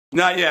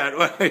Not yet.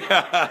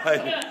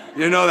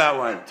 You know that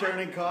one.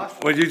 Turning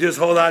cough. Would you just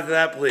hold on to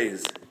that,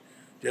 please?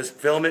 Just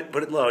film it,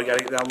 put it low. You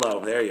gotta get down low.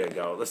 There you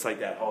go. Just like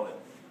that. Hold it.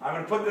 I'm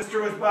gonna put this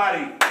through his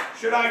body.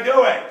 Should I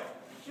do it?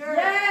 Sure.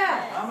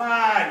 Yeah. Come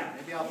on.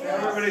 Maybe I'll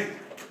Everybody.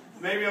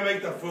 Maybe I'll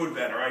make the food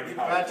better. I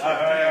doubt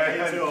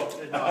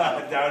Gotcha. it.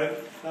 Doubt it.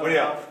 What do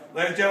you?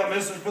 Ladies and gentlemen,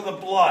 this is for the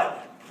blood.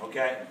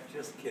 Okay?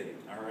 Just kidding.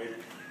 All right.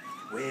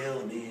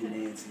 Well, me and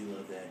Nancy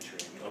love that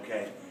trick.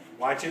 Okay.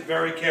 Watch it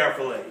very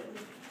carefully.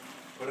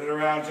 Put it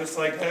around just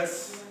like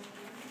this.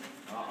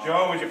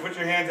 Joe, would you put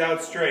your hands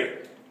out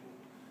straight?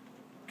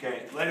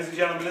 Okay, ladies and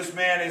gentlemen, this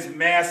man is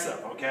massive.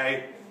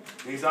 Okay,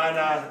 he's on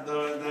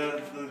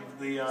the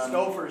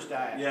Stouffer's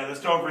diet. Yeah, the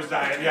Stouffer's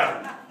diet.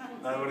 Yeah.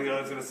 What do you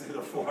going to say?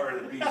 The floor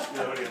of the beach.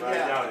 What do you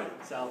doubt it?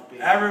 South Beach.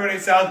 Everybody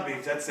South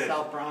Beach. That's it.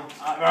 South Bronx.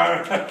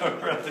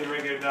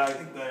 Really, I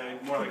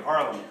think more like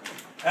Harlem.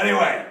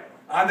 Anyway,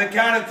 on the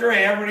count of three,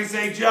 everybody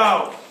say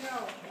Joe.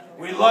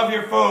 We love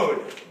your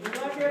food. We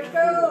love your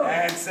food.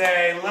 And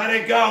say, let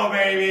it go,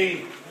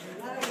 baby.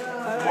 Let it go.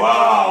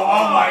 Whoa,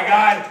 oh my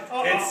God.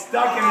 It's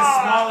stuck in his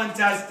small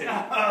intestine.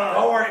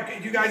 Don't worry,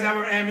 you guys have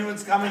an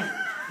ambulance coming?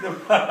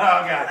 Oh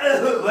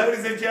God.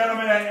 Ladies and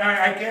gentlemen,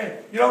 I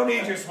can't, you don't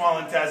need your small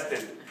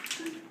intestine.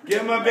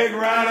 Give him a big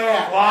round of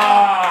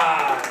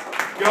applause.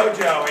 Go,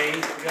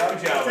 Joey. Go,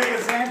 Joey. Take a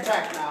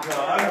Zantac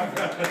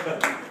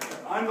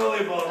now.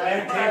 Unbelievable.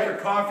 Man came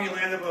for coffee,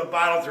 landed with a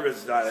bottle through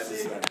his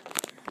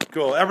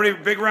Cool.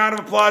 Everybody, big round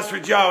of applause for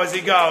Joe as he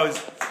goes.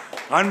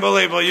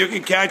 Unbelievable. You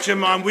can catch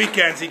him on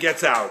weekends. He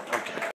gets out.